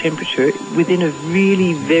temperature within a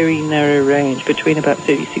really very narrow range between about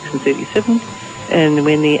 36 and 37. And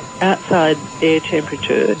when the outside air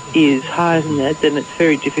temperature is higher than that, then it's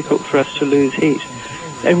very difficult for us to lose heat.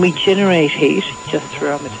 And we generate heat just through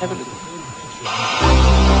our metabolism.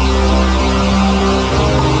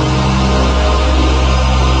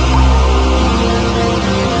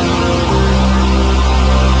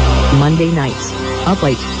 Monday nights, Up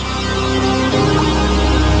Late.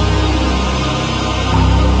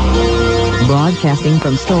 Broadcasting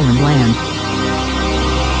from stolen land.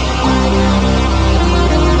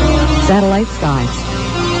 Satellite skies.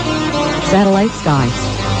 Satellite skies.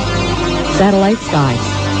 Satellite skies.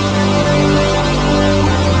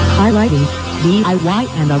 Highlighting DIY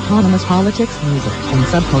and autonomous politics, music, and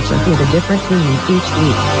subculture with a different theme each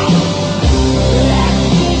week.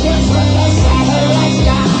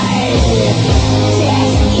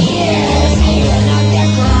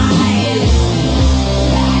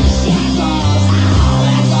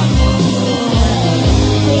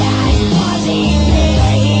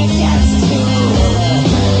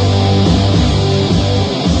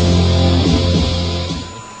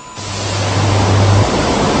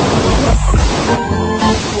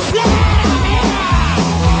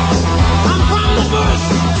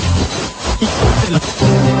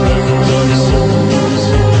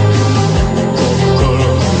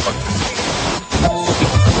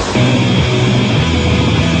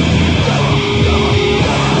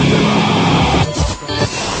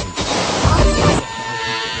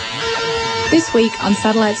 This week on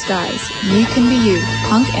Satellite Skies, You Can Be You,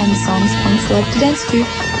 punk and songs punks love to dance to,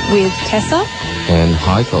 with Tessa and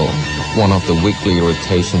Heiko, one of the weekly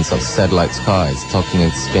rotations of Satellite Skies, talking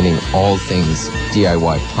and spinning all things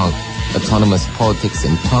DIY punk, autonomous politics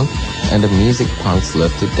in punk, and the music punks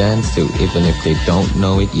love to dance to, even if they don't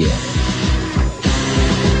know it yet.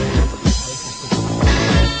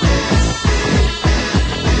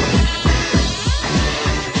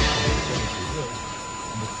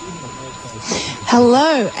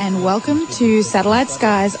 Hello and welcome to Satellite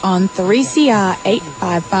Skies on 3CR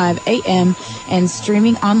 855 AM and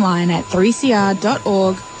streaming online at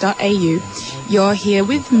 3cr.org.au. You're here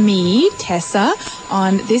with me, Tessa,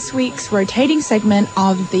 on this week's rotating segment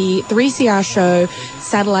of the 3CR show,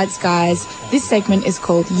 Satellite Skies. This segment is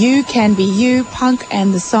called You Can Be You, punk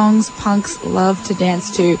and the songs punks love to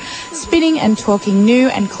dance to. Spinning and talking new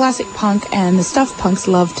and classic punk and the stuff punks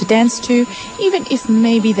love to dance to, even if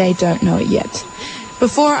maybe they don't know it yet.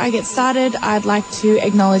 Before I get started, I'd like to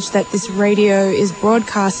acknowledge that this radio is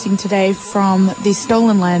broadcasting today from the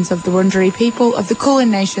stolen lands of the Wurundjeri people of the Kulin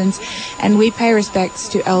Nations, and we pay respects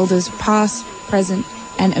to elders past, present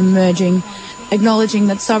and emerging, acknowledging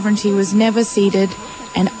that sovereignty was never ceded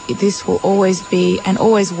and this will always be and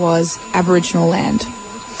always was Aboriginal land.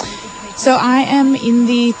 So I am in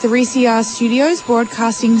the 3CR studios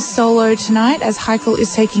broadcasting solo tonight as Heiko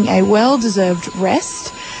is taking a well-deserved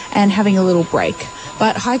rest and having a little break.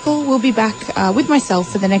 But Heiko will be back with myself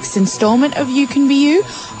for the next installment of You Can Be You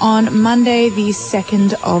on Monday, the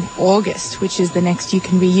 2nd of August, which is the next You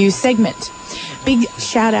Can Be You segment. Big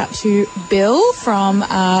shout out to Bill from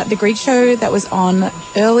the Greek show that was on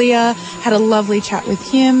earlier. Had a lovely chat with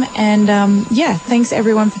him. And thanks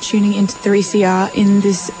everyone for tuning into 3CR in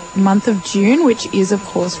this month of June, which is, of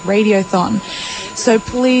course, Radiothon. So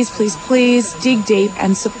please, please, please dig deep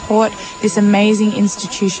and support this amazing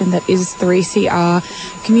institution that is 3CR.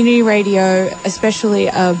 Community radio, especially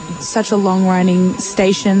such a long-running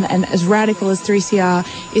station and as radical as 3CR,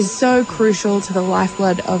 is so crucial to the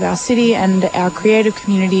lifeblood of our city and our creative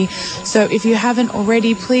community. So if you haven't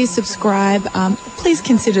already, please subscribe. Please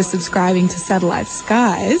consider subscribing to Satellite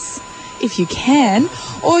Skies if you can,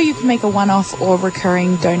 or you can make a one-off or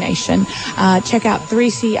recurring donation. Check out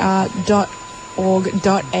 3cr.org.au.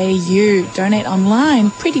 Donate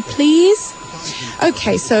online, pretty please.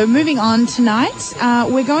 Okay, so moving on tonight,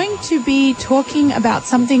 we're going to be talking about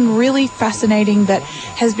something really fascinating that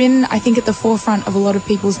has been, I think, at the forefront of a lot of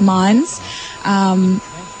people's minds,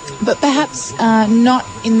 but perhaps not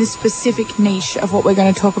in this specific niche of what we're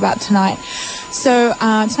going to talk about tonight. So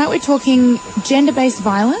tonight we're talking gender-based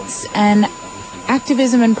violence and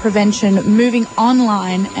activism and prevention moving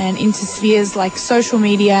online and into spheres like social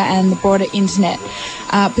media and the broader internet,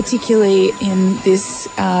 particularly in this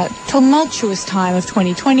tumultuous time of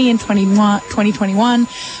 2020 and 2021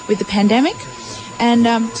 with the pandemic. And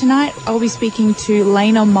tonight I'll be speaking to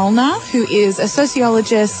Lena Molnar, who is a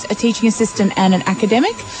sociologist, a teaching assistant and an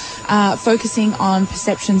academic, focusing on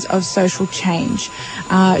perceptions of social change.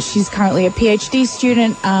 She's currently a PhD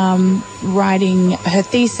student writing her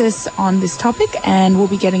thesis on this topic, and we'll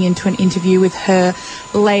be getting into an interview with her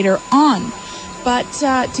later on. But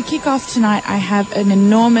to kick off tonight, I have an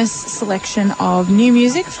enormous selection of new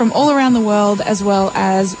music from all around the world as well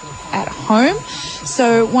as at home.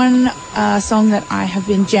 So one song that I have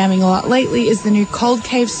been jamming a lot lately is the new Cold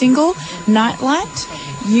Cave single, Nightlight.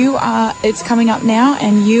 It's coming up now,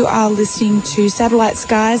 and you are listening to Satellite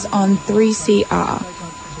Skies on 3CR.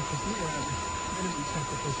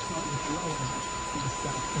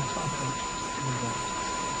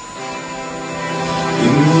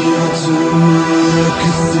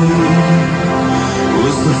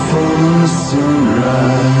 Was the falling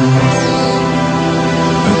sunrise.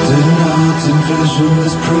 I did not envision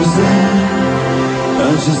this prison. I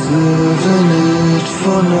just live in it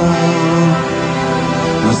for now.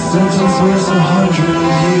 My sentence was 100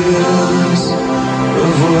 years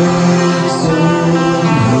of words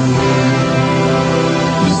unheard.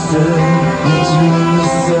 You said I'm doing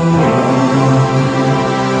this so wrong.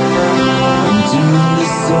 I'm doing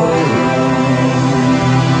this so wrong.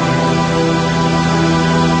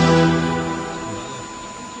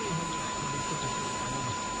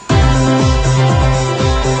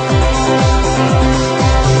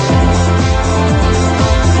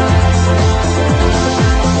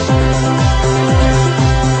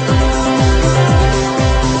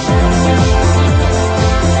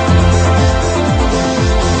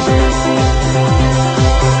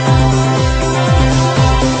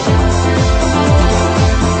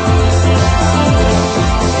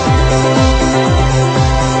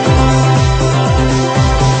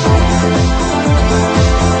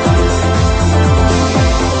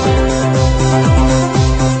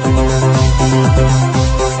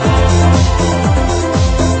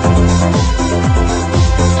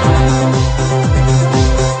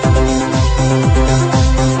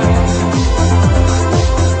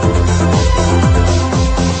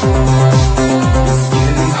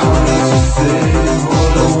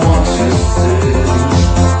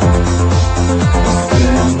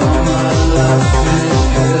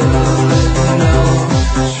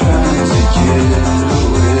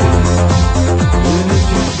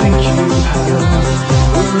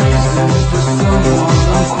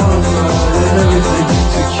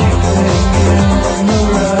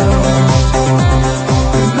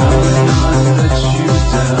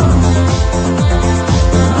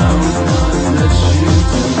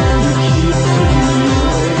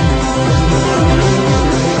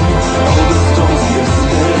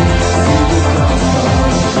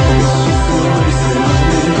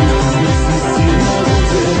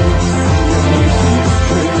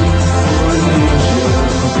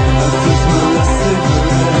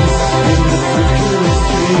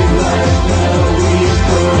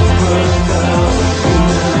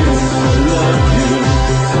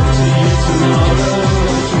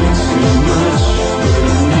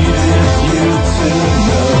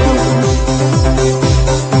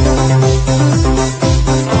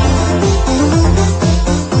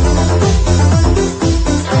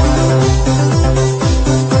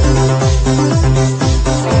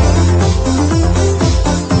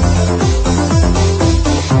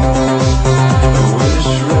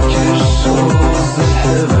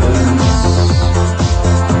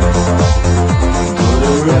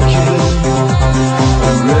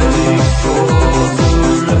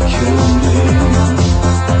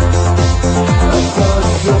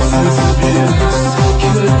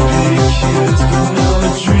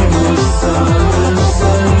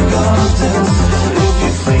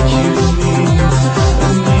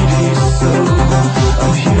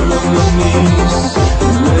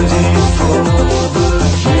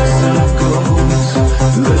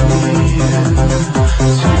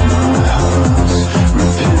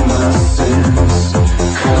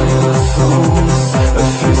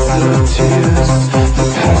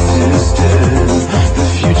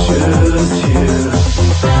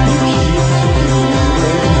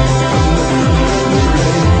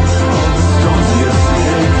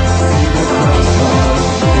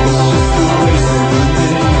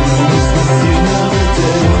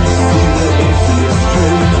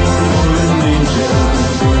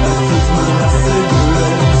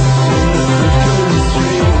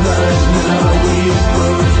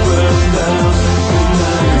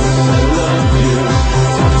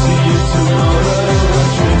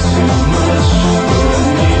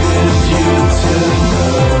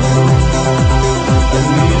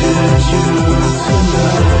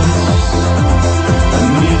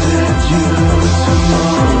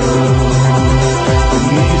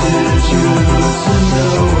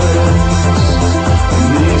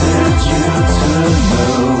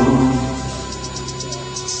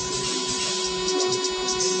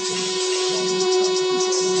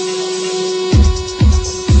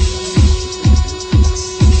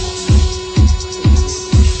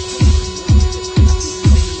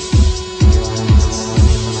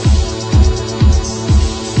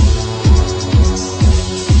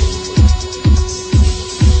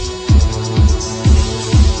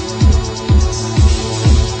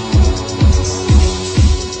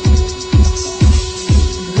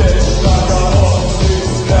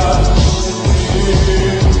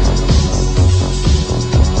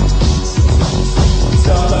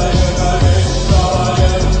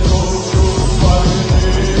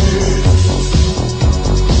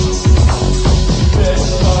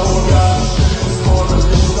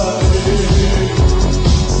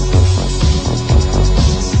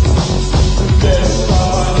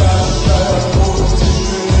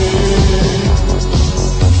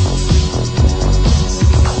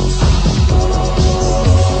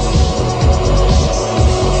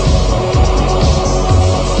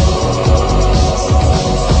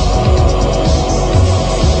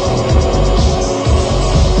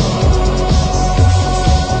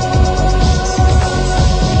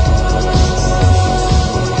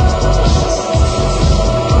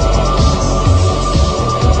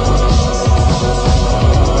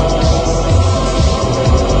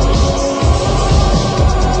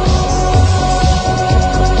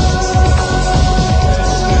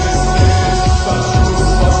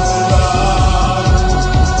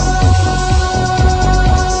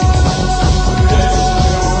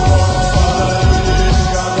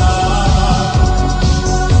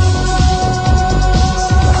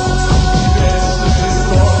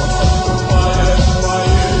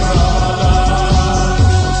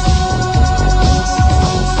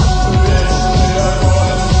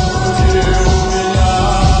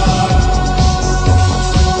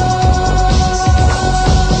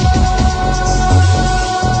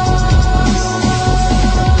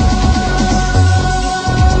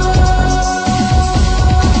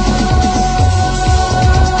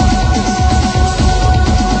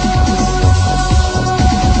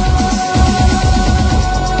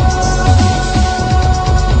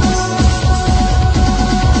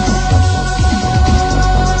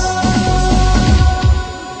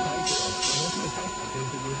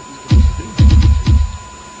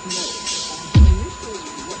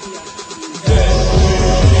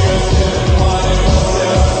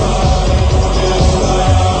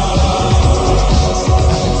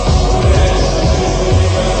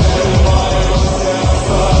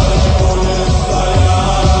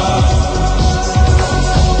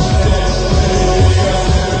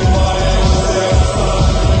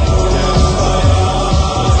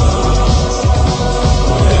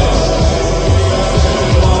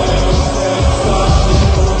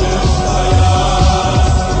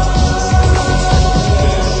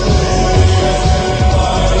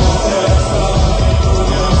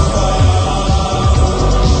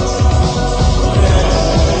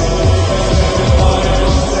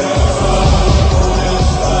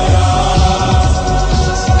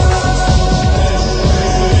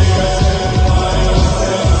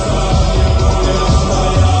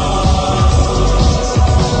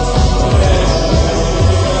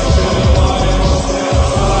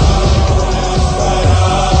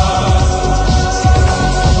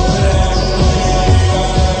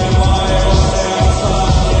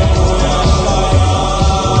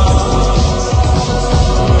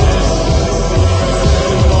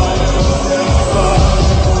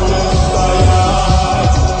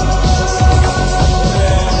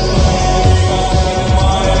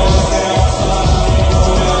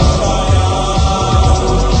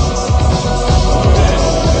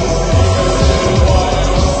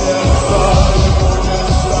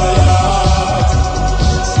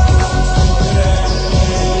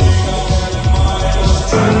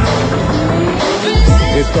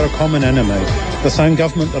 got a common enemy. The same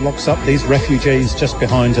government that locks up these refugees just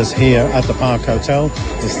behind us here at the Park Hotel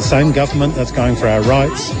is the same government that's going for our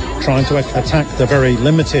rights, trying to attack the very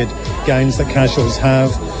limited gains that casuals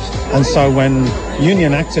have. And so when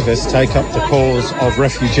union activists take up the cause of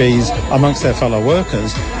refugees amongst their fellow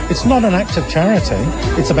workers, it's not an act of charity.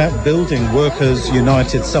 It's about building workers'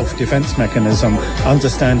 united self-defence mechanism,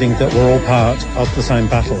 understanding that we're all part of the same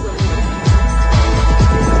battle.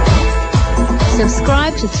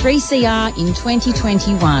 Subscribe to 3CR in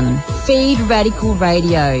 2021. Feed Radical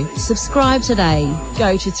Radio. Subscribe today.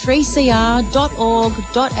 Go to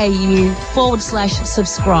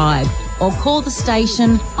 3cr.org.au/subscribe or call the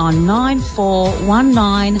station on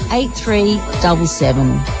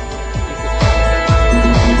 94198377.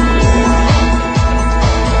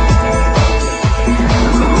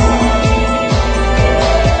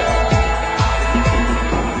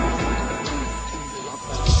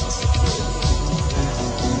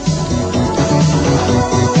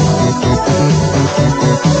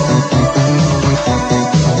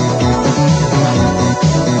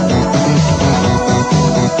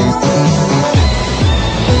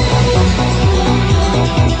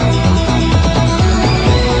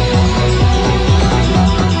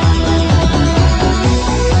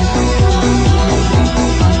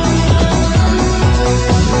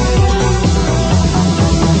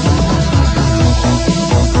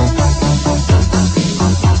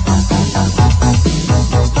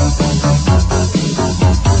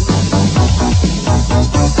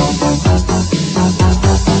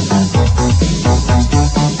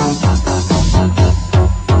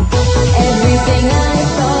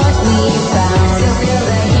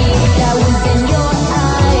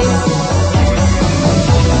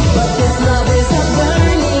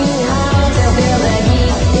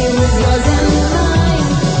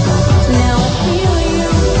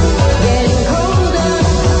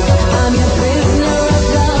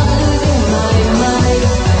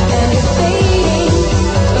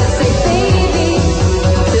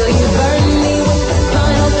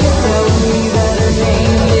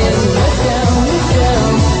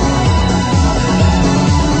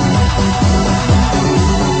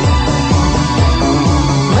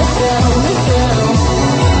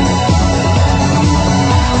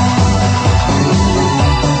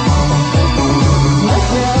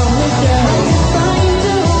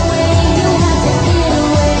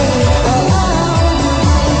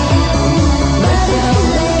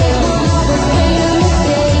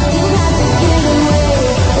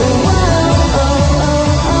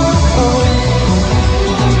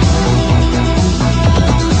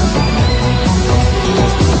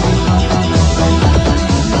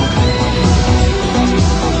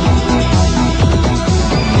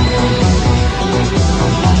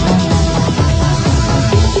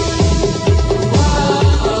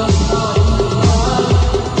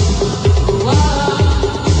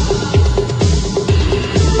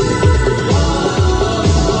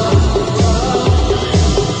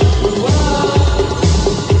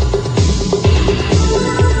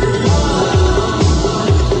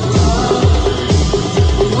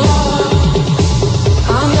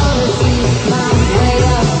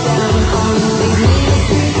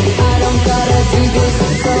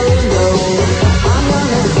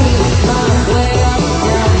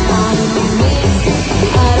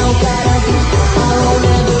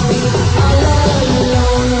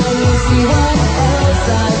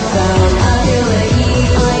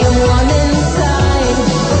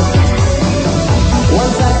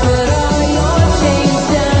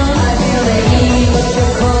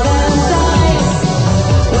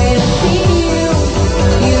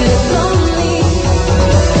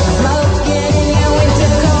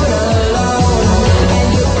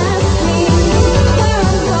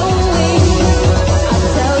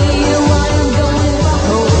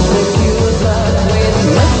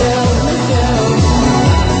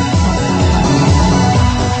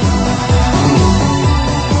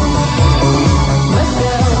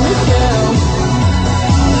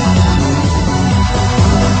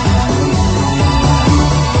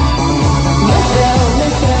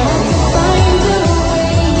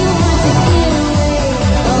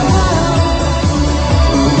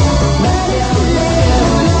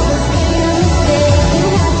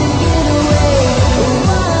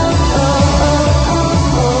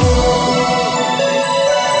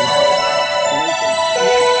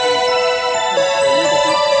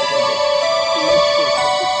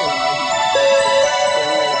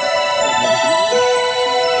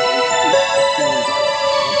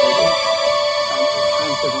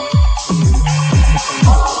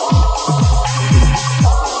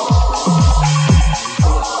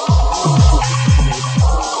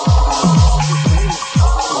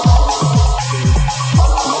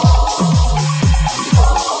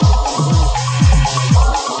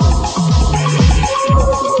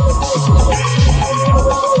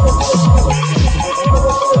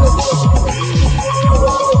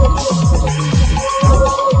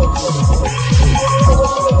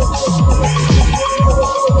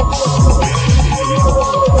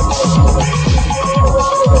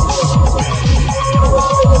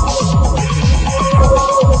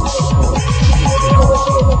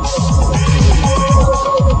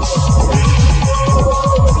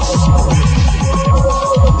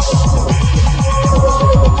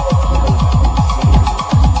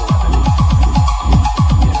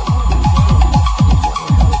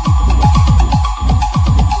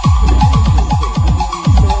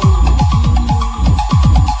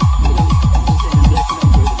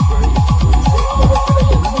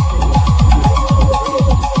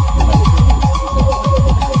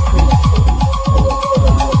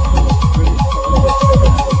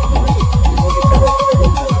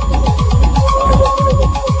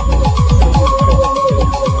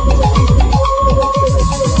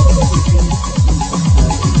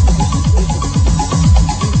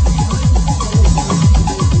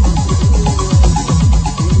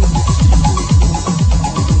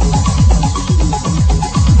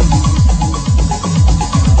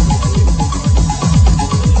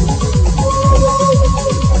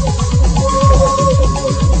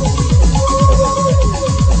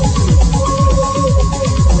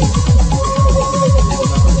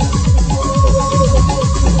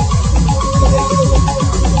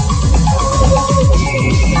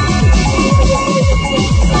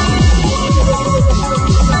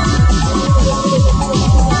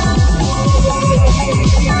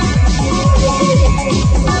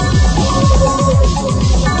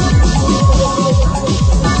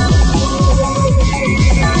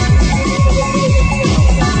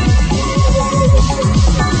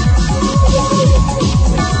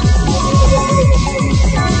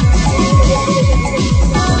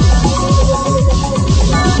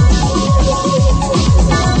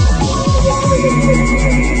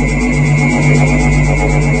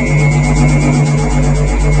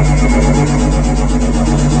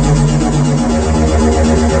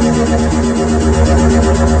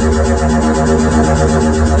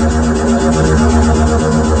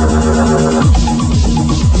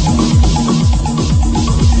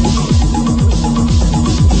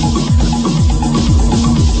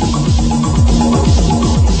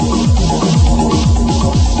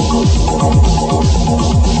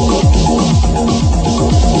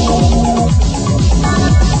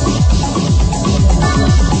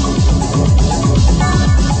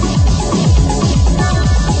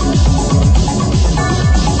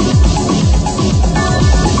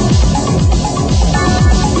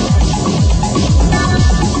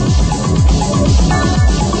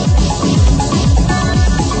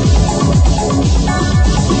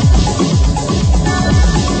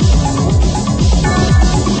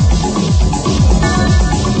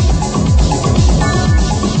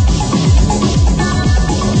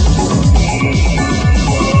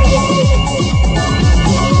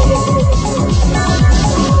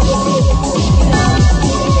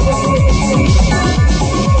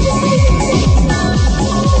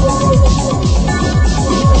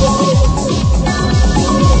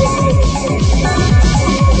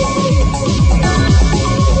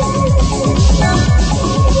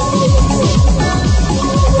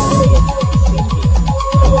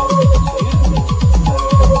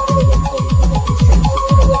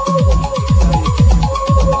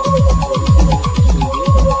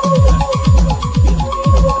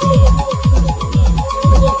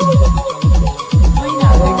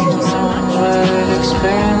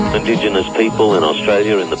 Indigenous people in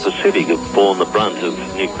Australia in the Pacific have borne the brunt of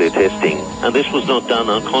nuclear testing, and this was not done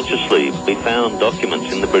unconsciously. We found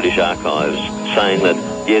documents in the British archives saying that,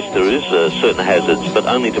 yes, there is certain hazards, but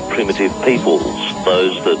only to primitive peoples,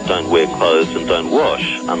 those that don't wear clothes and don't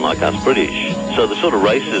wash, unlike us British. So the sort of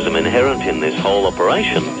racism inherent in this whole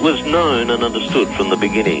operation was known and understood from the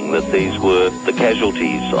beginning, that these were the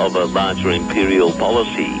casualties of a larger imperial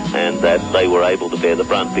policy, and that they were able to bear the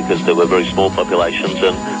brunt because there were very small populations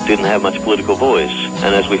and didn't have much political voice.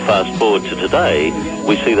 And as we fast forward to today,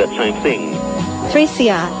 we see that same thing.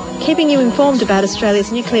 3CR, keeping you informed about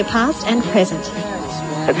Australia's nuclear past and present.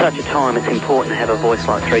 At such a time, it's important to have a voice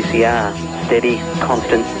like 3CR, steady,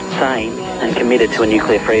 constant, sane, and committed to a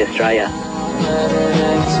nuclear-free Australia.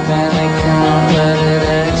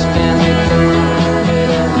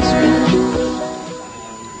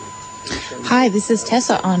 Hi, this is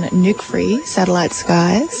Tessa on Nuke Free Satellite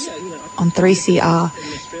Skies on 3CR.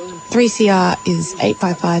 3CR is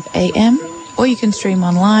 855 AM, or you can stream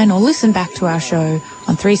online or listen back to our show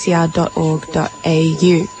on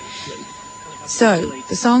 3cr.org.au. So,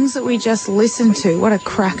 the songs that we just listened to, what a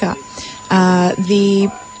cracker. The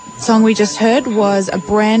song we just heard was a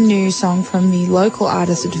brand new song from the local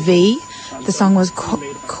artist V. The song was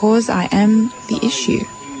Cause I Am the Issue.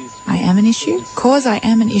 I Am an Issue? Cause I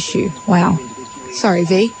Am an Issue. Wow. Sorry,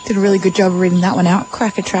 V. Did a really good job of reading that one out.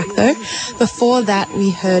 Cracker track, though. Before that,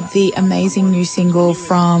 we heard the amazing new single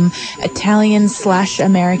from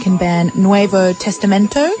Italian/American band Nuevo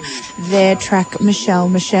Testamento. Their track, Michelle.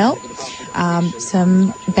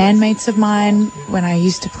 Some bandmates of mine, when I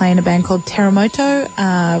used to play in a band called Terremoto,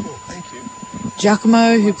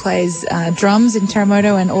 Giacomo, who plays drums in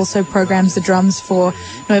Terremoto and also programs the drums for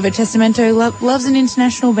Nuevo Testamento, loves an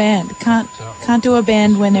international band. Can't do a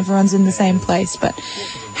band when everyone's in the same place, but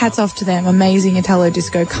hats off to them. Amazing Italo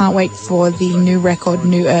disco. Can't wait for the new record,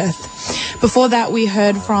 New Earth. Before that, we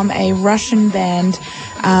heard from a Russian band.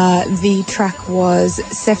 The track was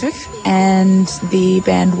Sefik, and the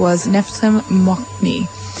band was Neftim Mokhni.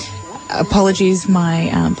 Apologies, my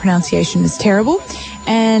pronunciation is terrible.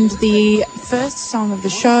 And the first song of the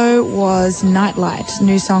show was Nightlight,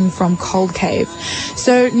 new song from Cold Cave.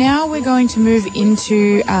 So now we're going to move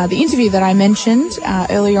into the interview that I mentioned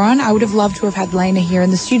earlier on. I would have loved to have had Lena here in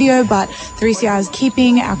the studio, but 3CR is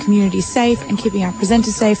keeping our community safe and keeping our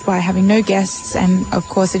presenters safe by having no guests and, of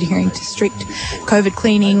course, adhering to strict COVID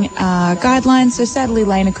cleaning guidelines. So sadly,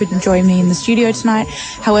 Lena couldn't join me in the studio tonight.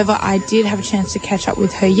 However, I did have a chance to catch up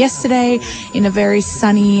with her yesterday in a very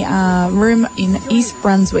sunny room in East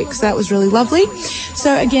Brunswick. So that was really lovely.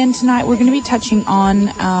 So again, tonight we're going to be touching on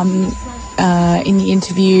in the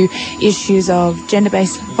interview issues of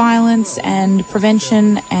gender-based violence and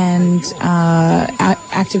prevention and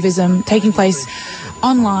activism taking place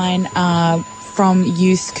online from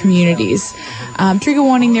youth communities. Trigger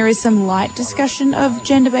warning, there is some light discussion of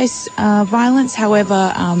gender-based violence,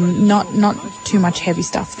 however, not too much heavy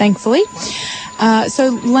stuff, thankfully. So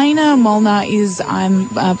Lena Molnar is, I'm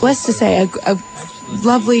blessed to say, a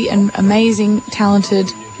lovely and amazing,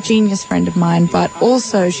 talented, genius friend of mine, but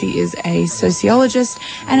also she is a sociologist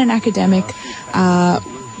and an academic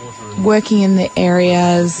working in the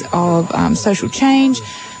areas of social change.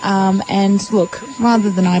 And look, rather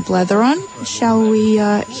than I blather on, shall we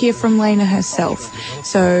hear from Lena herself?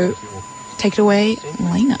 So take it away,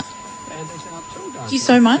 Lena. Thank you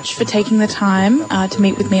so much for taking the time to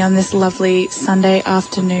meet with me on this lovely Sunday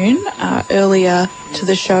afternoon, earlier to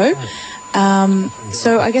the show.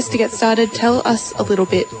 So I guess to get started, tell us a little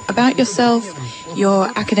bit about yourself, your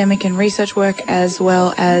academic and research work, as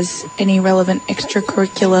well as any relevant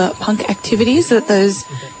extracurricular punk activities that those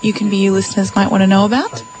You Can Be You listeners might want to know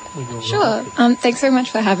about. Sure. Thanks very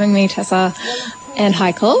much for having me, Tessa and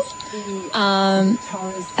Heiko.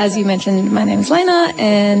 As you mentioned, my name is Lena,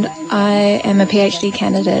 and I am a PhD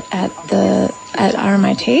candidate at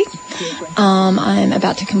RMIT. I'm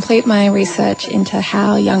about to complete my research into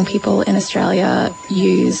how young people in Australia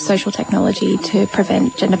use social technology to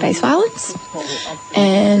prevent gender-based violence.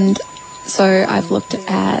 And so I've looked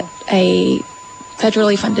at a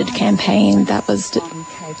federally funded campaign that was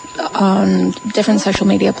on different social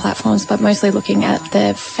media platforms, but mostly looking at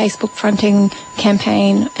the Facebook fronting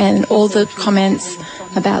campaign and all the comments,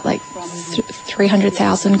 about like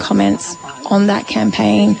 300,000 comments on that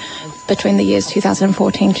campaign between the years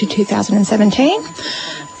 2014 to 2017.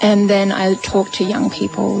 And then I talked to young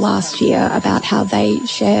people last year about how they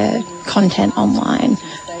share content online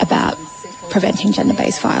about preventing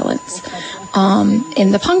gender-based violence.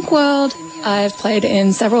 In the punk world, I've played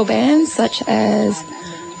in several bands such as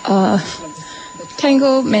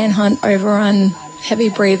Tangle, Manhunt, Overrun, Heavy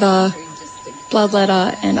Breather, Blood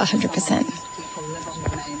Letter, and 100%.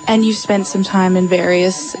 And you've spent some time in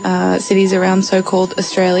various cities around so-called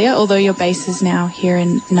Australia, although your base is now here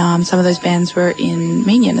in Naarm. Some of those bands were in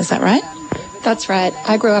Minion, is that right? That's right.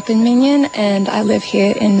 I grew up in Minion and I live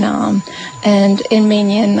here in Naarm. And in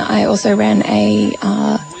Minion, I also ran a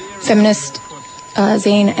feminist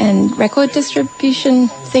zine and record distribution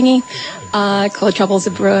thingy called Troubles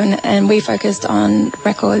of Bruin, and we focused on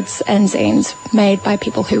records and zines made by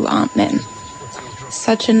people who aren't men.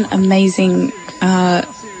 Such an amazing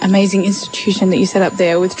institution that you set up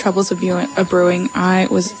there with Troubles of Brewing. I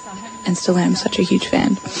was, and still am, such a huge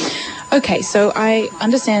fan. Okay, so I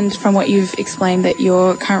understand from what you've explained that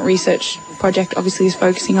your current research project obviously is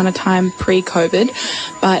focusing on a time pre-COVID,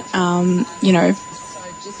 but,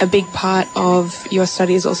 a big part of your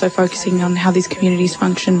study is also focusing on how these communities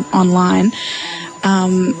function online.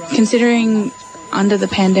 Considering under the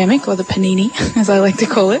pandemic, or the panini, as I like to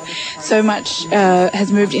call it, so much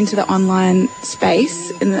has moved into the online space.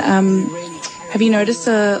 And, have you noticed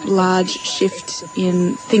a large shift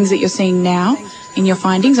in things that you're seeing now in your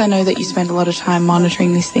findings? I know that you spend a lot of time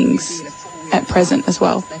monitoring these things at present as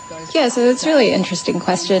well. Yeah, so it's a really interesting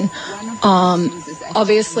question.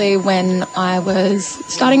 Obviously, when I was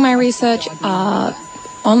starting my research,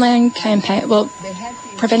 online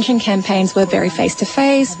prevention campaigns were very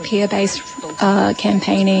face-to-face, peer-based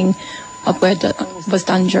campaigning was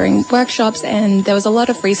done during workshops, and there was a lot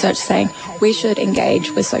of research saying we should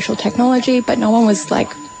engage with social technology, but no one was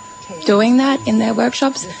doing that in their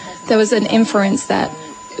workshops. There was an inference that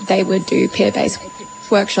they would do peer-based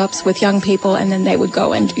workshops with young people and then they would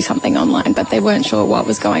go and do something online, but they weren't sure what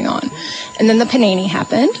was going on. And then the panini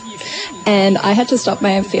happened and I had to stop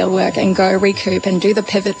my field work and go recoup and do the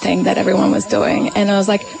pivot thing that everyone was doing. And I was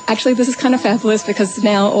like, actually, this is kind of fabulous because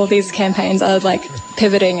now all these campaigns are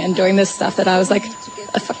pivoting and doing this stuff that I was like,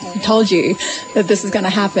 I told you that this is going to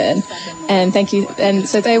happen, and thank you. And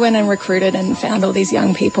so they went and recruited and found all these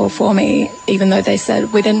young people for me, even though they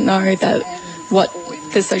said we didn't know that what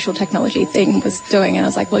this social technology thing was doing. And I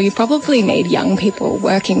was like, well, you probably need young people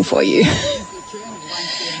working for you.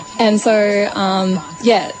 And so,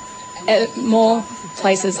 more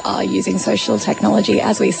places are using social technology,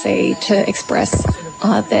 as we see, to express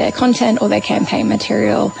their content or their campaign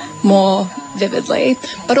material more vividly.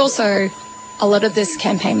 But also, a lot of this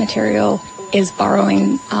campaign material is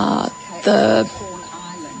borrowing the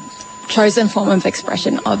chosen form of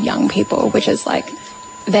expression of young people, which is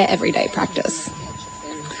their everyday practice.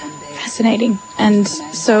 Fascinating, and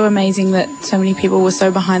so amazing that so many people were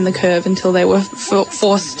so behind the curve until they were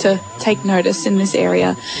forced to take notice in this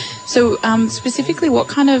area. So specifically, what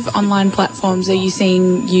kind of online platforms are you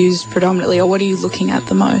seeing used predominantly, or what are you looking at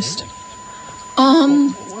the most?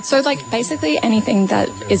 Basically anything that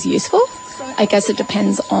is useful. I guess it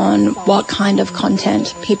depends on what kind of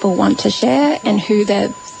content people want to share and who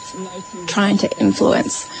they're trying to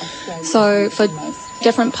influence. So for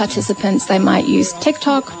different participants, they might use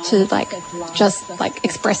TikTok to just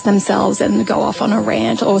express themselves and go off on a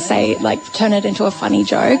rant, or say turn it into a funny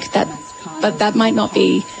joke. But that might not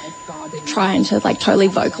be trying to totally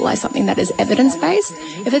vocalize something that is evidence-based.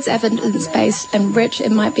 If it's evidence-based and rich,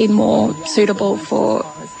 it might be more suitable for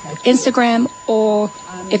Instagram, or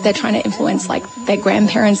if they're trying to influence their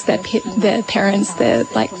grandparents, their parents, their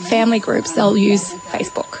family groups, they'll use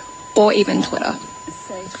Facebook or even Twitter.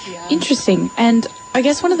 Interesting. And I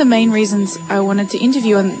guess one of the main reasons I wanted to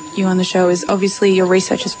interview you on the show is obviously your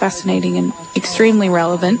research is fascinating and extremely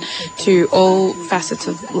relevant to all facets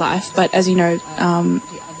of life. But as you know,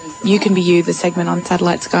 You Can Be You, the segment on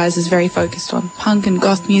Satellite Skies, is very focused on punk and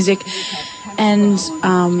goth music. And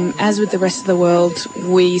as with the rest of the world,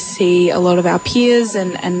 we see a lot of our peers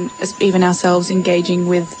and even ourselves engaging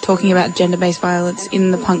with talking about gender-based violence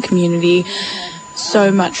in the punk community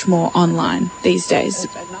so much more online these days.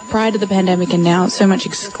 Prior to the pandemic and now, so much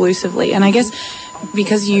exclusively. And I guess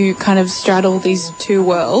because you kind of straddle these two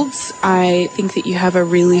worlds, I think that you have a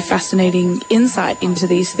really fascinating insight into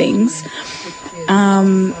these things.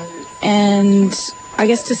 And I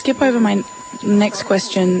guess to skip over my next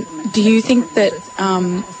question, do you think that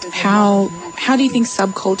how do you think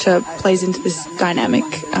subculture plays into this dynamic?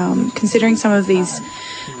 Considering some of these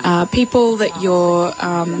people that you're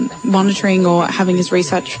monitoring or having as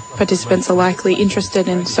research participants are likely interested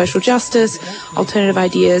in social justice, alternative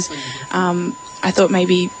ideas, I thought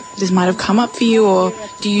maybe this might have come up for you, or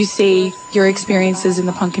do you see your experiences in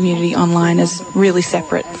the punk community online as really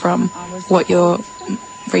separate from what you're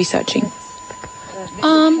researching?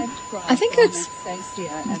 I think it's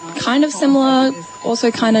kind of similar, also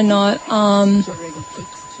kind of not.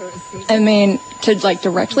 to like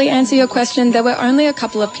directly answer your question, there were only a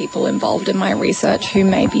couple of people involved in my research who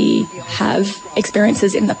maybe have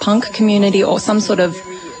experiences in the punk community or some sort of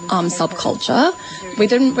subculture. We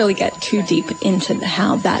didn't really get too deep into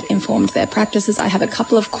how that informed their practices. I have a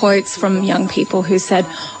couple of quotes from young people who said,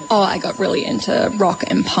 oh, I got really into rock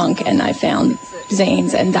and punk and I found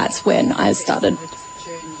zines, and that's when I started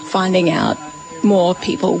finding out more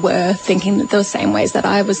people were thinking the same ways that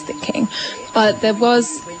I was thinking. But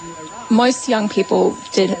most young people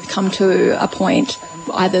did come to a point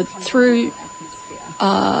either through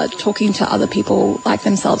talking to other people like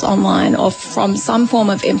themselves online or from some form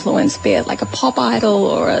of influence, be it like a pop idol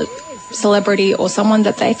or a celebrity or someone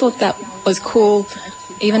that they thought that was cool,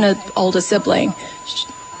 even an older sibling,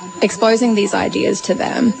 exposing these ideas to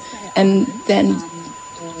them and then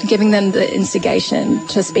giving them the instigation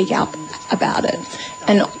to speak up about it.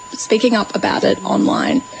 And speaking up about it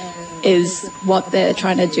online is what they're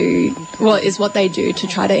trying to do, well, is what they do to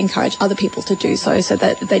try to encourage other people to do so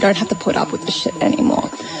that they don't have to put up with the shit anymore.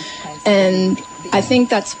 And I think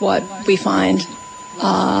that's what we find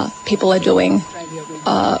people are doing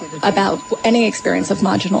about any experience of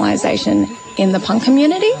marginalisation in the punk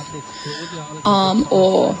community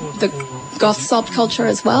or the goth subculture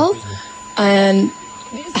as well. And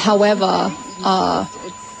however,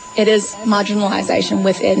 it is marginalisation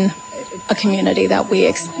within a community that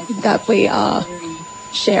we are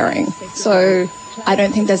sharing. So I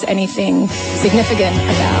don't think there's anything significant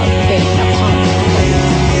about being a punk.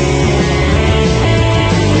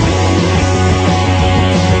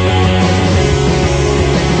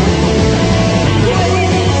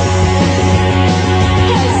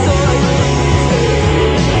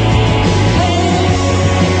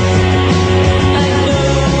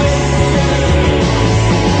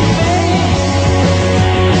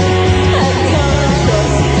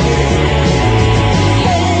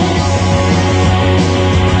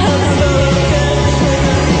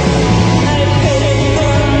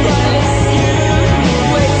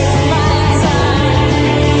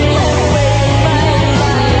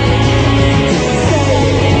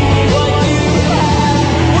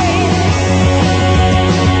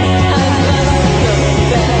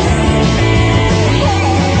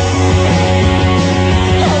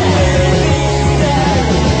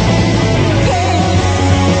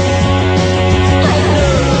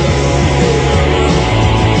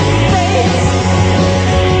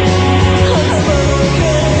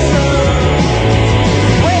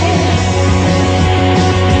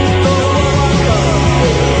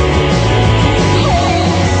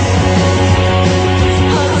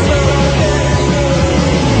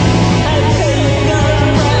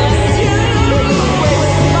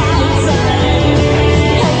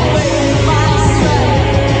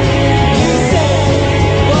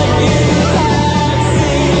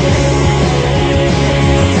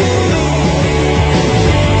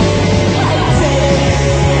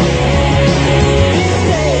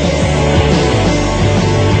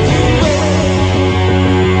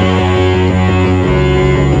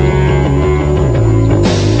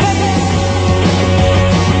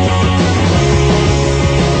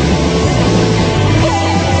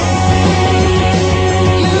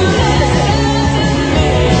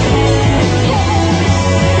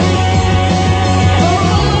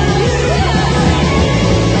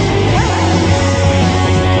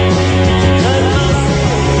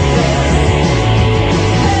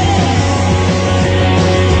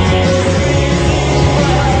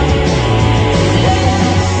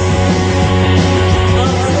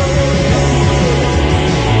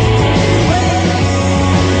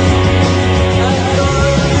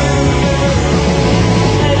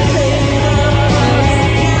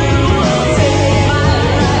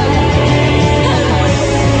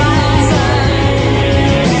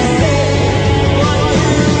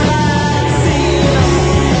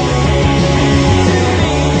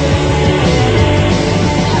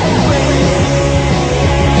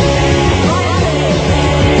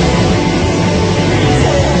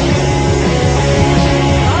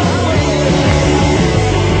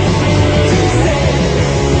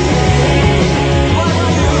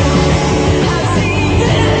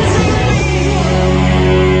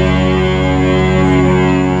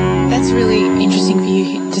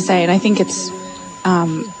 And I think it's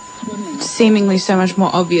seemingly so much more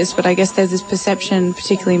obvious, but I guess there's this perception,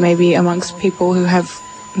 particularly maybe amongst people who have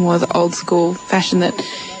more of the old school fashion that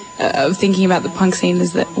of thinking about the punk scene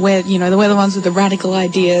is that we're the ones with the radical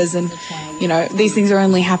ideas, and these things are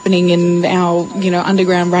only happening in our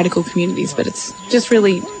underground radical communities, but it's just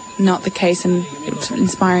really not the case. And it's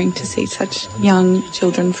inspiring to see such young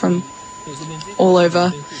children from all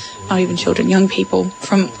over not even children, young people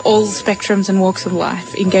from all spectrums and walks of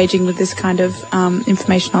life engaging with this kind of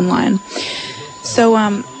information online. So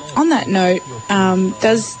on that note,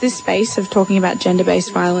 does this space of talking about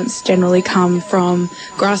gender-based violence generally come from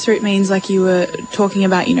grassroots means, like you were talking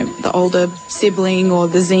about, you know, the older sibling or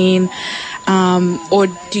the zine, or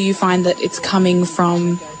do you find that it's coming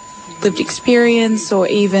from lived experience or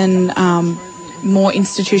even more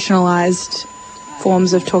institutionalized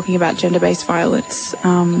forms of talking about gender-based violence?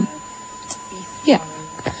 Yeah.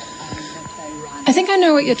 I think I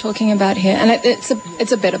know what you're talking about here, and it's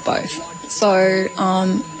a bit of both. So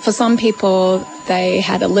for some people, they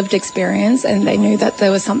had a lived experience and they knew that there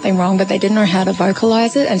was something wrong, but they didn't know how to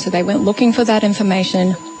vocalize it, and so they went looking for that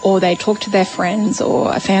information, or they talked to their friends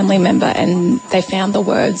or a family member and they found the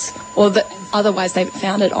words, or otherwise they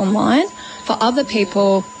found it online. For other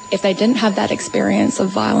people, if they didn't have that experience of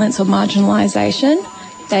violence or marginalisation,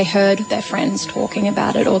 they heard their friends talking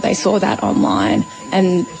about it or they saw that online,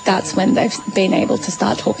 and that's when they've been able to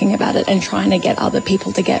start talking about it and trying to get other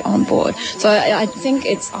people to get on board. So I think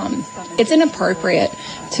it's inappropriate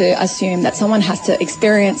to assume that someone has to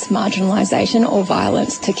experience marginalisation or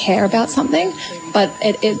violence to care about something, but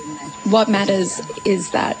what matters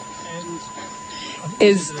is that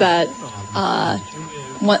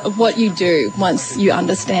what you do once you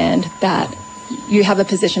understand that you have a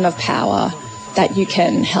position of power, that you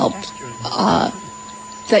can help,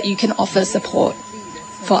 that you can offer support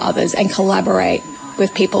for others and collaborate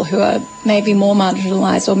with people who are maybe more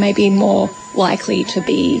marginalised or maybe more likely to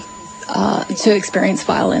be to experience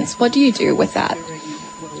violence. What do you do with that?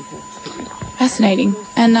 Fascinating.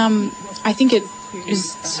 And I think it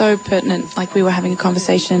is so pertinent. Like, we were having a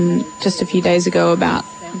conversation just a few days ago about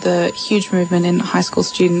the huge movement in high school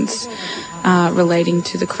students relating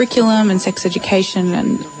to the curriculum and sex education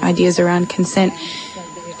and ideas around consent.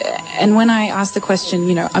 And when I asked the question,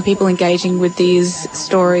 you know, are people engaging with these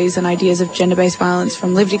stories and ideas of gender-based violence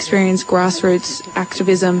from lived experience, grassroots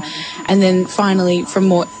activism, and then finally from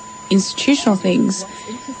more institutional things,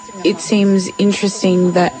 it seems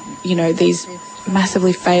interesting that, you know, these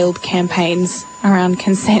massively failed campaigns around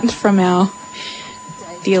consent from our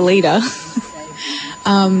dear leader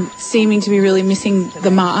seeming to be really missing the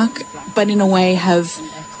mark, but in a way have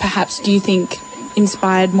perhaps, do you think,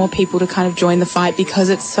 inspired more people to kind of join the fight because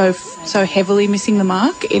it's so heavily missing the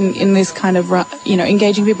mark in this kind of, you know,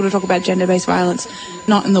 engaging people to talk about gender-based violence,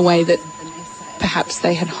 not in the way that perhaps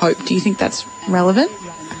they had hoped. Do you think that's relevant?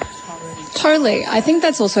 Totally. I think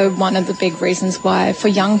that's also one of the big reasons why for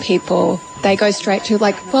young people, they go straight to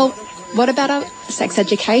like, well, what about our sex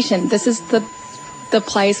education? This is the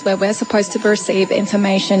place where we're supposed to receive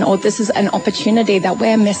information, or this is an opportunity that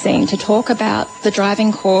we're missing to talk about the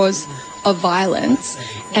driving cause of violence,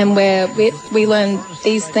 and where we learn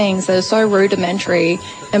these things that are so rudimentary,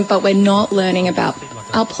 but we're not learning about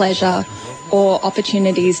our pleasure or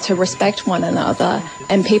opportunities to respect one another,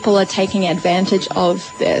 and people are taking advantage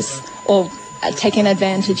of this, or taking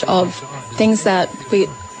advantage of things that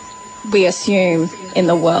we assume in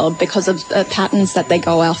the world because of the patterns that they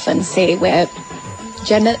go off and see, where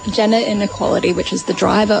gender inequality, which is the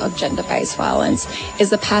driver of gender-based violence,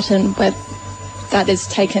 is a pattern that is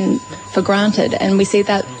taken for granted, and we see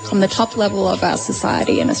that from the top level of our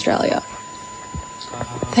society in Australia.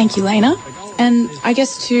 Thank you, Lena. And I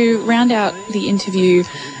guess to round out the interview,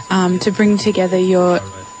 to bring together your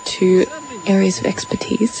two areas of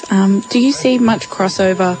expertise, do you see much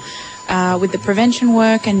crossover with the prevention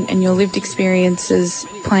work and your lived experiences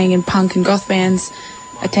playing in punk and goth bands,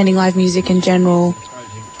 attending live music in general?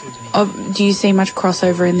 Do you see much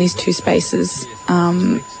crossover in these two spaces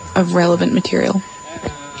of relevant material?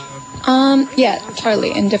 Yeah,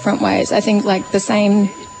 totally, in different ways. I think like the same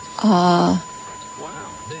power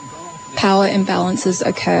imbalances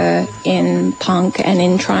occur in punk and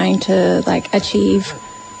in trying to like achieve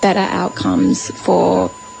better outcomes for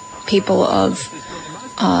people of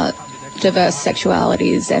diverse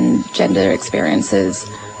sexualities and gender experiences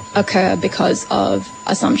occur because of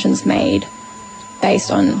assumptions made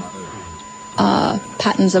based on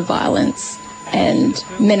patterns of violence and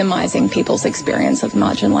minimizing people's experience of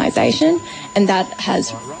marginalization, and that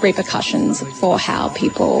has repercussions for how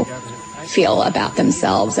people feel about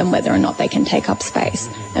themselves and whether or not they can take up space.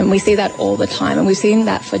 And we see that all the time, and we've seen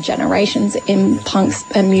that for generations in punks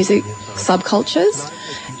and music subcultures,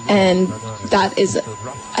 and that is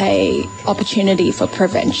a opportunity for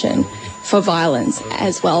prevention, for violence,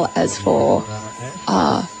 as well as for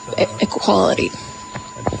equality.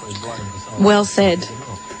 Well said.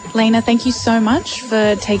 Lena, thank you so much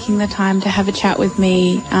for taking the time to have a chat with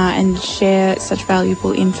me and share such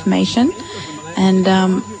valuable information. And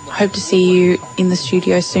hope to see you in the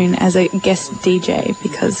studio soon as a guest DJ,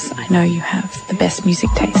 because I know you have the best music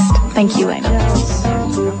taste. Thank you, Lena.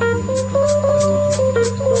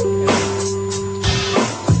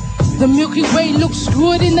 The Milky Way looks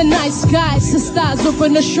good in the night skies. The stars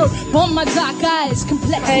open a shirt on my dark eyes.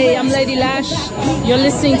 Complex. Hey, I'm Lady Lash. You're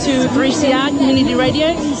listening to 3CR Community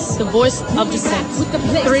Radio, the voice of dissent.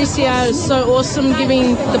 3CR is so awesome,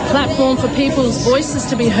 giving the platform for people's voices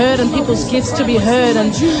to be heard and people's gifts to be heard.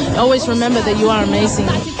 And always remember that you are amazing.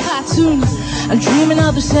 Like a cartoon, I'm dreaming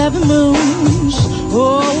of the 7 moons.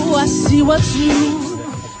 Oh, I see what's new.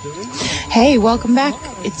 Hey, welcome back.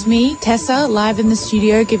 It's me, Tessa, live in the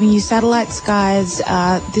studio giving you Satellite Skies,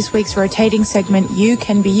 this week's rotating segment, You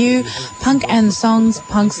Can Be You, Punk and Songs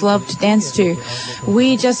Punks Love to Dance To.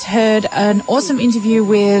 We just heard an awesome interview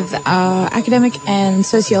with academic and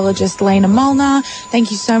sociologist Lena Molnar.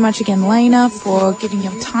 Thank you so much again, Lena, for giving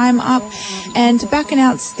your time up. And to back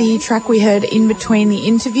announce, the track we heard in between the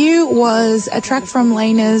interview was a track from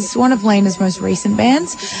one of Lena's most recent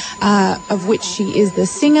bands, of which she is the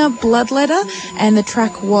singer, Bloodletter, and the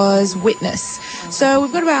track was Witness. So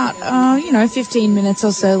we've got about 15 minutes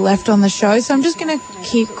or so left on the show, so I'm just going to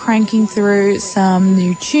keep cranking through some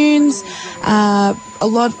new tunes, a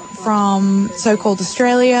lot from so-called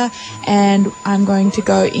Australia, and I'm going to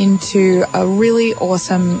go into a really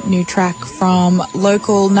awesome new track from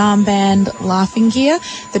local Naarm band Laughing Gear.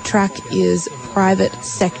 The track is Private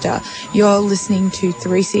Sector. You're listening to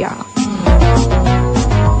 3CR.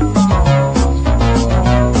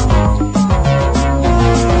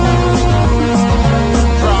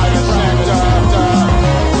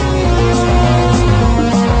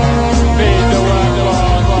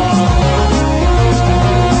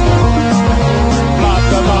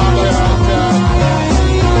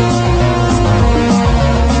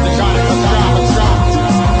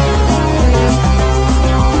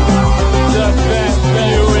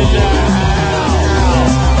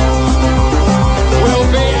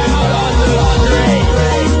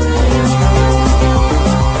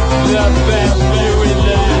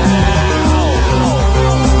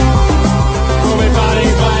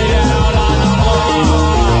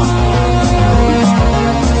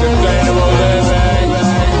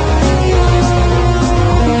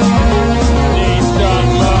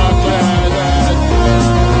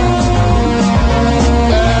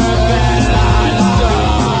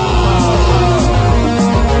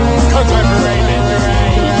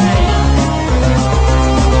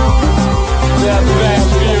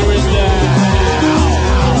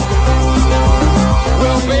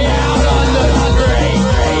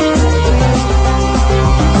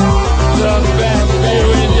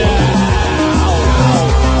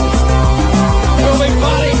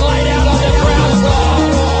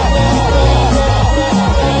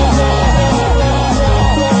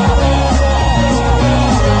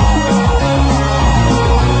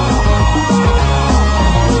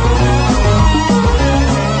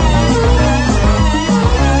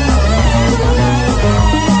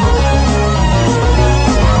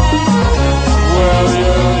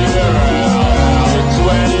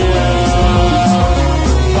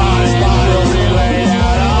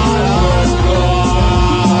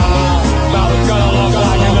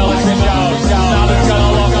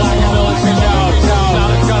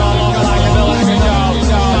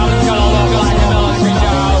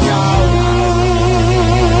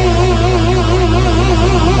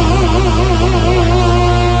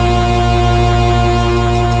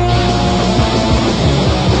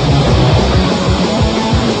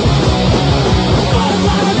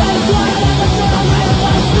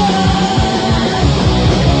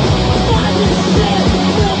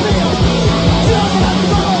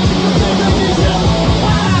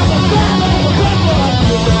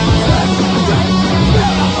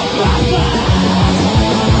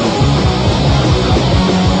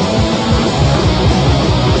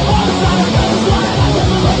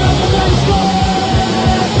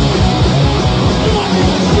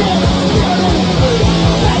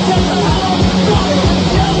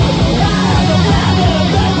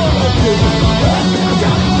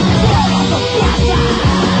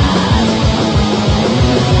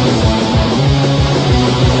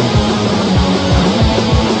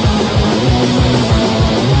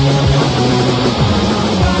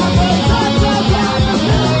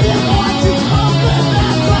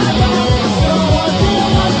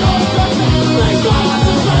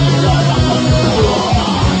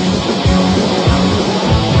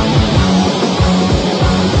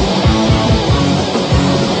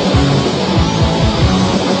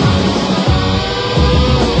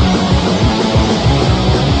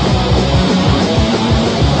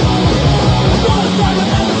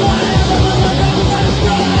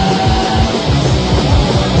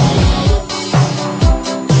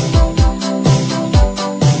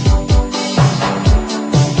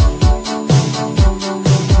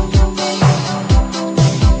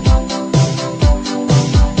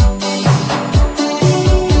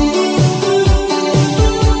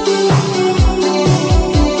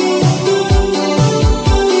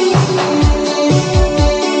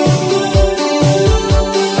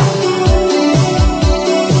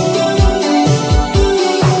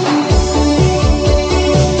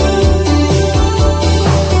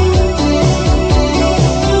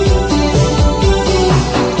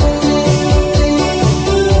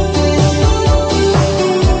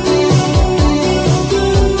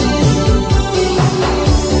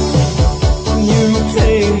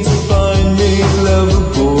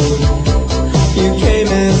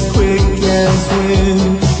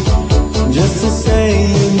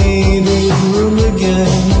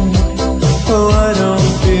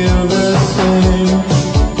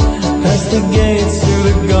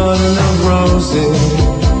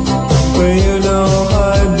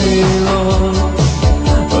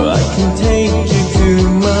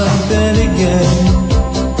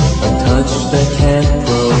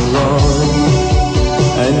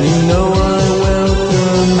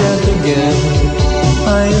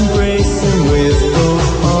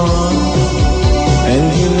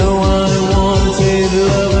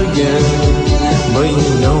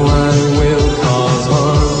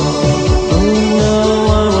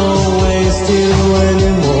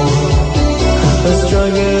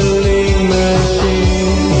 struggling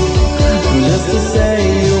machine, just to say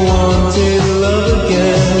you wanted love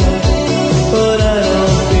again, but I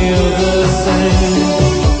don't feel the same.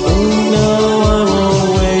 Oh no, I won't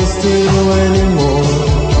waste you anymore.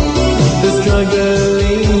 The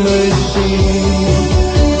struggling machine,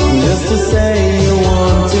 just to say you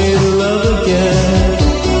wanted love again,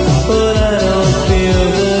 but I don't feel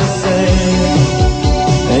the same.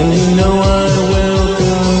 And you know I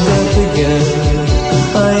welcome death again.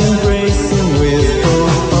 I embrace him with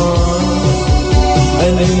both arms.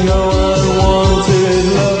 And you know I wanted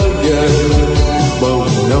love again, but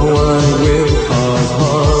we know I will cause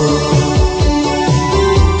harm.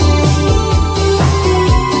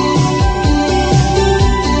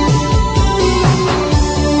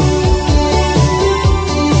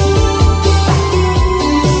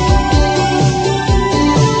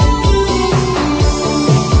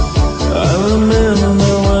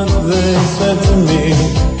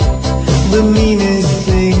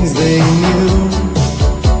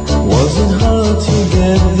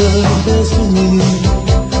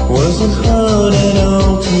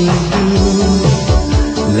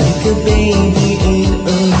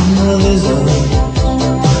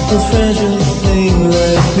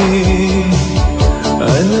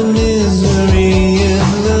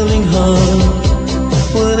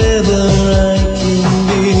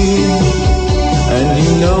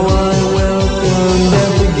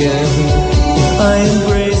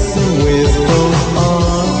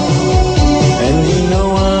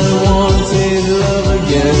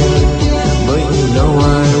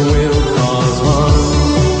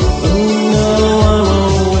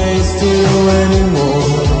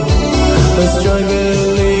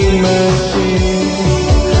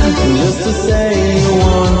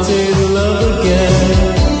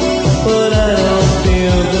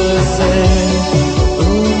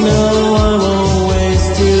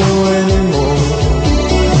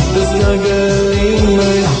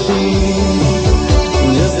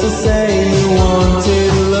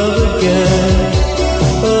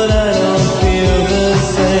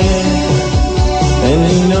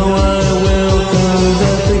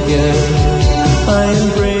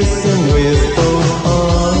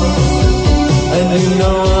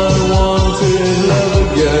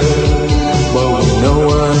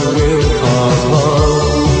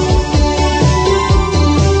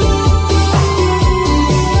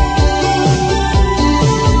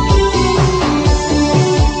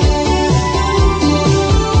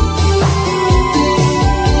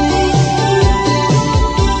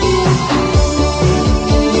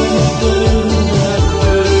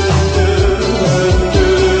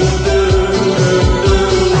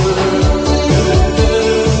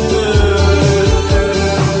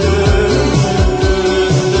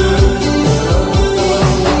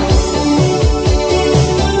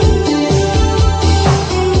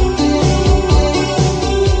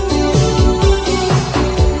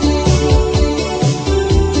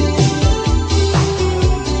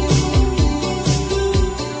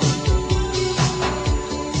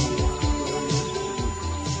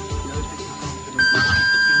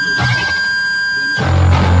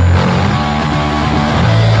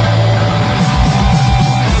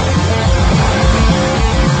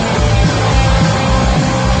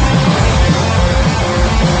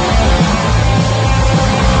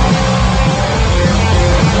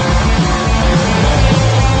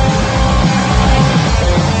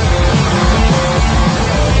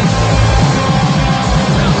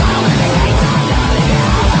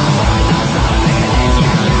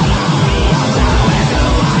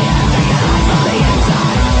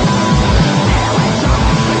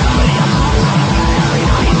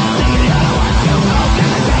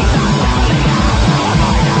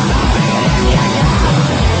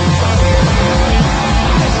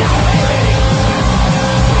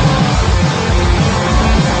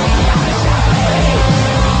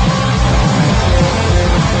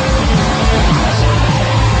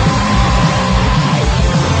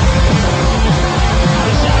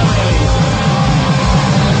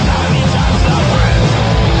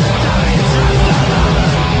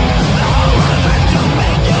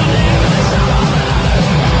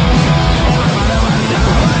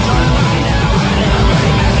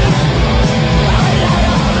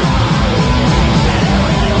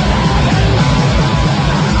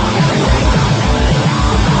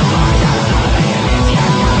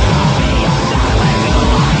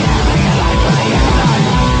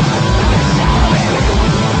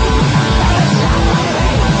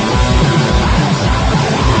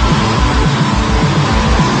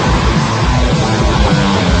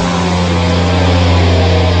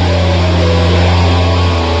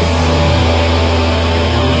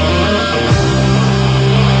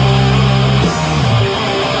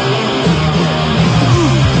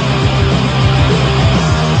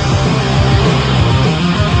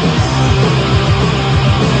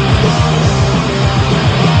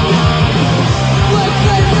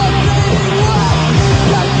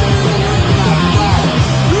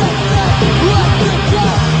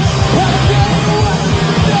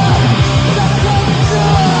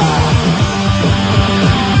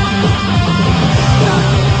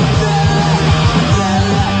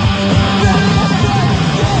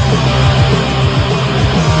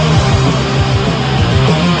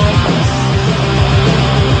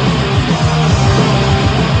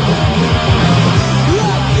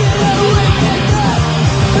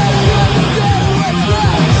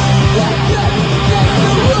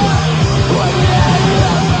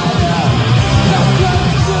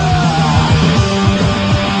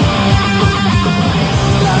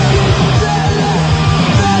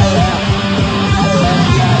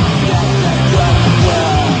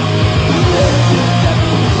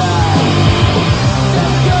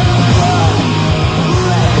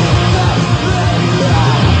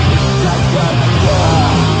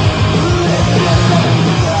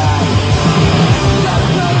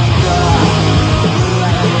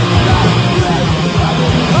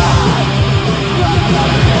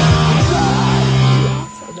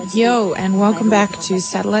 Yo, and welcome back to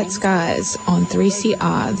Satellite Skies on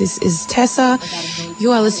 3CR. This is Tessa.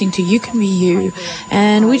 You are listening to You Can Be You,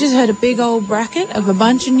 and we just heard a big old bracket of a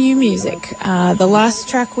bunch of new music. The last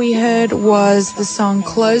track we heard was the song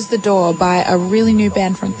Close the Door by a really new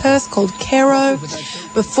band from Perth called Kero.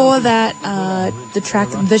 Before that, the track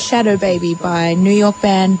The Shadow Baby by New York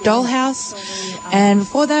band Dollhouse. And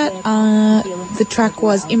before that, the track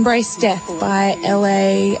was Embrace Death by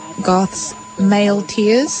LA Goths Male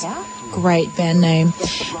Tears. Great band name.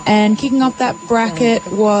 And kicking off that bracket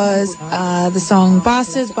was the song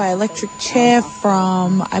Bastards by Electric Chair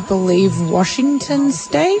from, I believe, Washington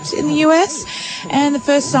State in the US. And the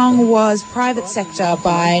first song was Private Sector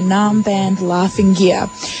by Nam band Laughing Gear.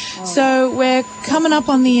 So we're coming up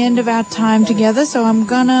on the end of our time together, so I'm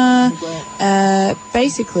gonna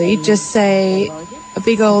basically just say a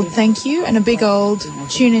big old thank you and a big old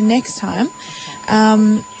tune in next time.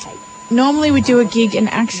 Normally we do a gig and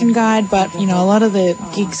action guide, but, you know, a lot of the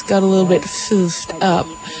gigs got a little bit foofed up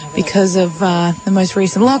because of the most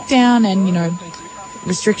recent lockdown and, you know,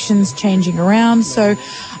 restrictions changing around. So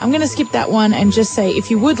I'm going to skip that one and just say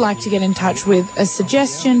if you would like to get in touch with a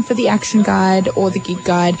suggestion for the action guide or the gig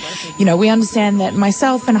guide, you know, we understand that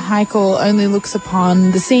myself and Heikel only looks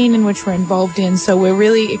upon the scene in which we're involved in. So we're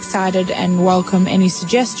really excited and welcome any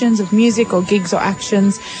suggestions of music or gigs or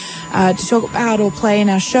actions to talk about or play in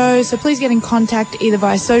our show. So please get in contact either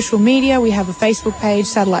via social media. We have a Facebook page,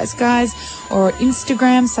 Satellite Skies, or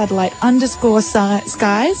Instagram,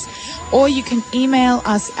 satellite_skies. Or you can email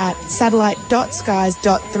us at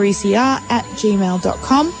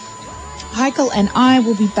satellite.skies.3cr@gmail.com. Heikel and I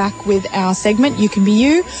will be back with our segment, You Can Be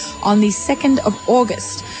You, on the 2nd of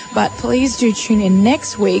August. But please do tune in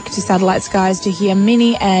next week to Satellite Skies to hear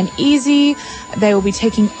Minnie and Easy. They will be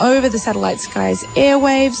taking over the Satellite Skies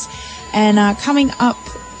airwaves. And coming up,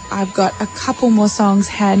 I've got a couple more songs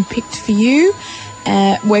hand-picked for you.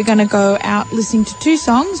 We're going to go out listening to two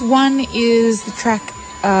songs. One is the track...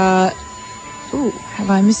 have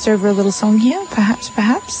I missed over a little song here? Perhaps.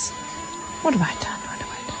 What have I done?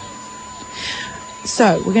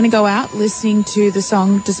 So we're going to go out listening to the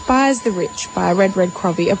song Despise the Rich by Red Red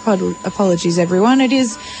Crovvy. Apologies, everyone. It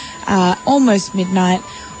is almost midnight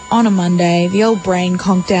on a Monday. The old brain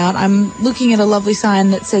conked out. I'm looking at a lovely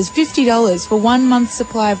sign that says $50 for 1 month's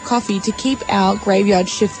supply of coffee to keep our graveyard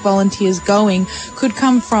shift volunteers going. Could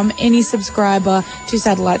come from any subscriber to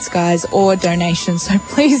Satellite Skies or donations. So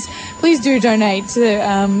please do donate to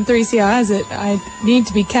 3CR, as I need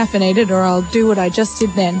to be caffeinated or I'll do what I just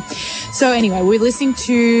did then. So anyway, we're listening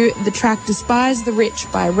to the track Despise the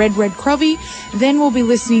Rich by Red Red Crovvy. Then we'll be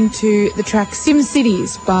listening to the track Sim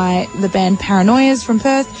Cities by the band Paranoias from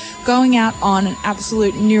Perth, going out on an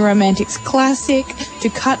absolute New Romantics classic, To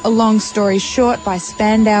Cut a Long Story Short by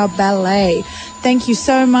Spandau Ballet. Thank you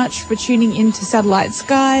so much for tuning in to Satellite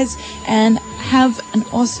Skies and have an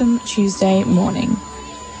awesome Tuesday morning.